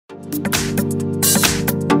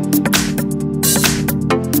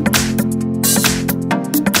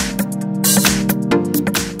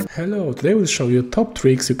Hello, today we'll show you top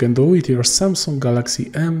tricks you can do with your Samsung Galaxy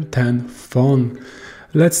M10 phone.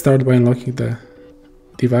 Let's start by unlocking the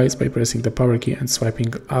device by pressing the power key and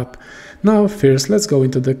swiping up. Now first let's go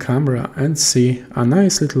into the camera and see a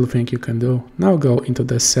nice little thing you can do. Now go into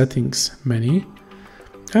the settings menu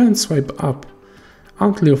and swipe up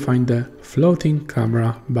until you find the floating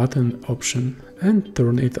camera button option and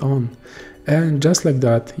turn it on. And just like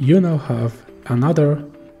that, you now have another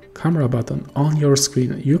camera button on your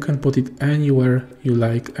screen. You can put it anywhere you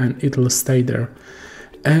like and it will stay there.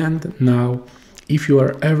 And now if you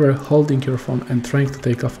are ever holding your phone and trying to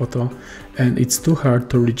take a photo and it's too hard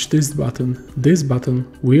to reach this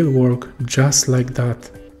button will work just like that.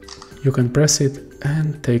 You can press it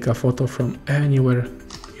and take a photo from anywhere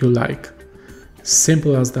you like.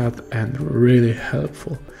 Simple as that and really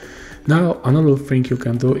helpful. Now another thing you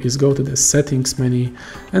can do is go to the settings menu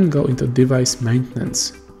and go into device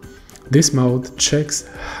maintenance. This mode checks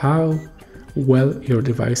how well your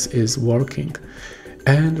device is working.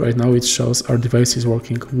 And right now it shows our device is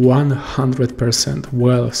working 100%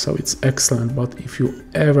 well, so it's excellent. But if you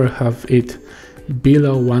ever have it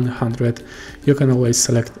below 100, you can always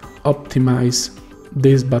select optimize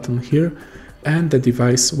this button here and the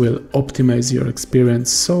device will optimize your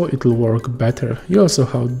experience so it will work better. You also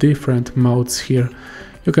have different modes here.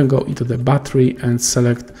 You can go into the battery and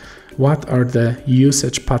select what are the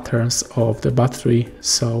usage patterns of the battery,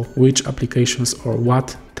 so which applications or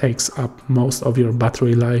what takes up most of your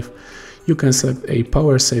battery life. You can select a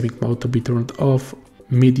power saving mode to be turned off,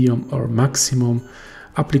 medium or maximum,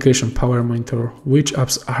 application power monitor, which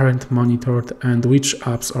apps aren't monitored and which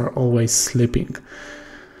apps are always sleeping.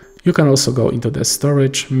 You can also go into the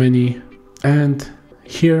storage menu and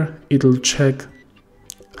here it will check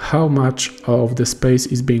how much of the space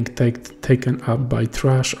is being taken up by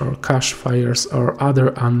trash or cache fires or other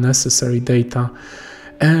unnecessary data.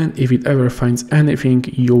 And if it ever finds anything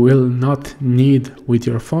you will not need with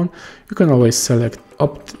your phone, you can always select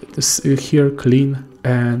here clean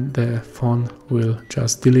and the phone will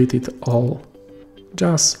just delete it all,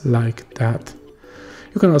 just like that.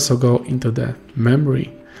 You can also go into the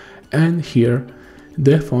memory and here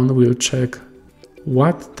the phone will check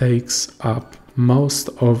what takes up most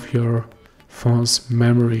of your phone's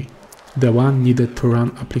memory, the one needed to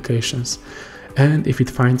run applications. And if it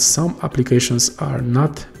finds some applications are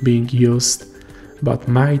not being used but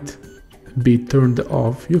might be turned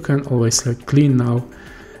off, you can always select clean now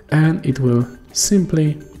and it will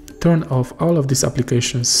simply turn off all of these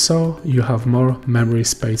applications so you have more memory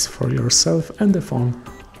space for yourself and the phone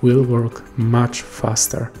will work much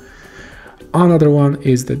faster. Another one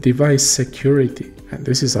is the device security, and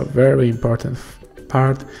this is a very important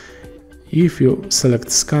part. If you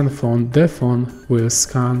select scan phone, the phone will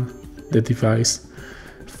scan the device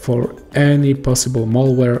for any possible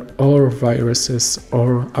malware or viruses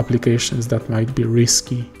or applications that might be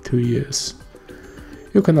risky to use.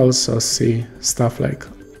 You can also see stuff like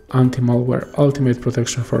anti-malware, ultimate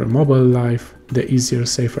protection for a mobile life, the easier,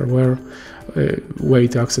 safer way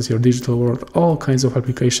to access your digital world, all kinds of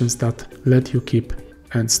applications that let you keep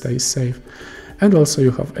and stay safe. And also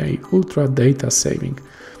you have a ultra data saving.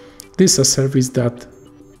 This is a service that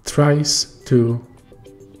tries to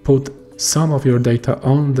put some of your data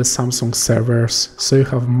on the Samsung servers, so you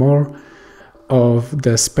have more of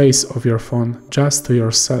the space of your phone just to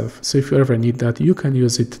yourself. So if you ever need that, you can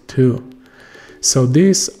use it too. So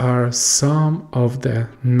these are some of the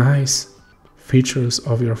nice features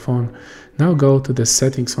of your phone. Now go to the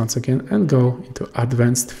settings once again and go into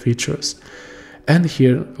advanced features. And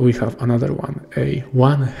here we have another one, a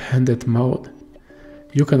one-handed mode.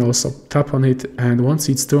 You can also tap on it and once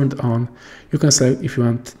it's turned on, you can select if you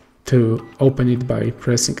want to open it by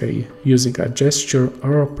using a gesture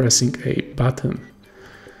or pressing a button.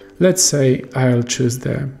 Let's say I'll choose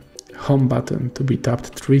the home button to be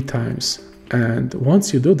tapped 3 times. And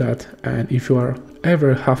once you do that, and if you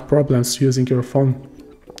ever have problems using your phone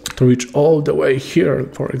to reach all the way here,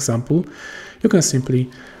 for example, you can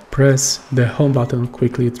simply press the home button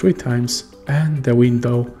quickly 3 times and the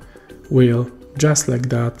window will, just like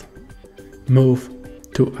that, move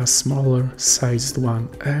to a smaller sized one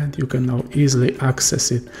and you can now easily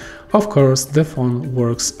access it. Of course, the phone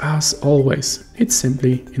works as always, it's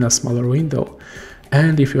simply in a smaller window.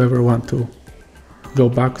 And if you ever want to go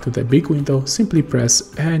back to the big window, simply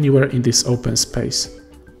press anywhere in this open space.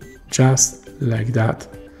 Just like that.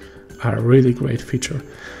 A really great feature.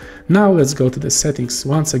 Now let's go to the settings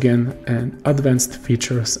once again and advanced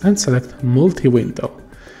features and select multi-window.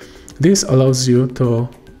 This allows you to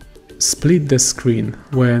split the screen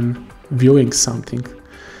when viewing something.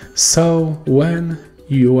 So when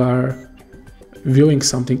you are viewing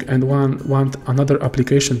something and want another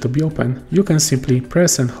application to be open, you can simply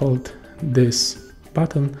press and hold this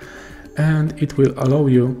button and it will allow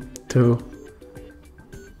you to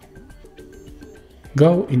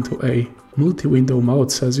go into a multi-window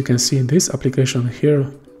mode. So as you can see, this application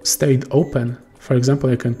here stayed open. For example,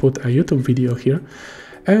 I can put a YouTube video here,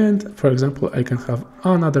 and for example, I can have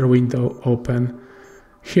another window open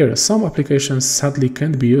here. Some applications sadly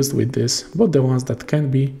can't be used with this, but the ones that can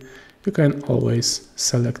be, you can always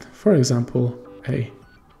select, for example, a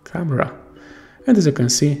camera. And as you can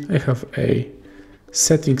see, I have a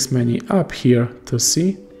settings menu up here to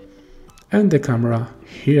see, and the camera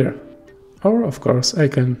here. Or of course, I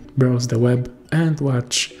can browse the web and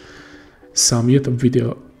watch some YouTube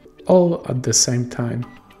video all at the same time.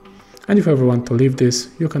 And if you ever want to leave this,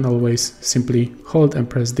 you can always simply hold and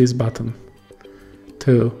press this button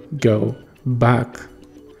to go back.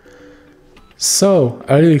 So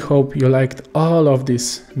I really hope you liked all of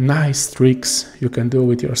these nice tricks you can do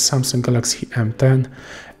with your Samsung Galaxy M10.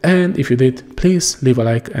 And if you did, please leave a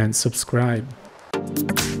like and subscribe.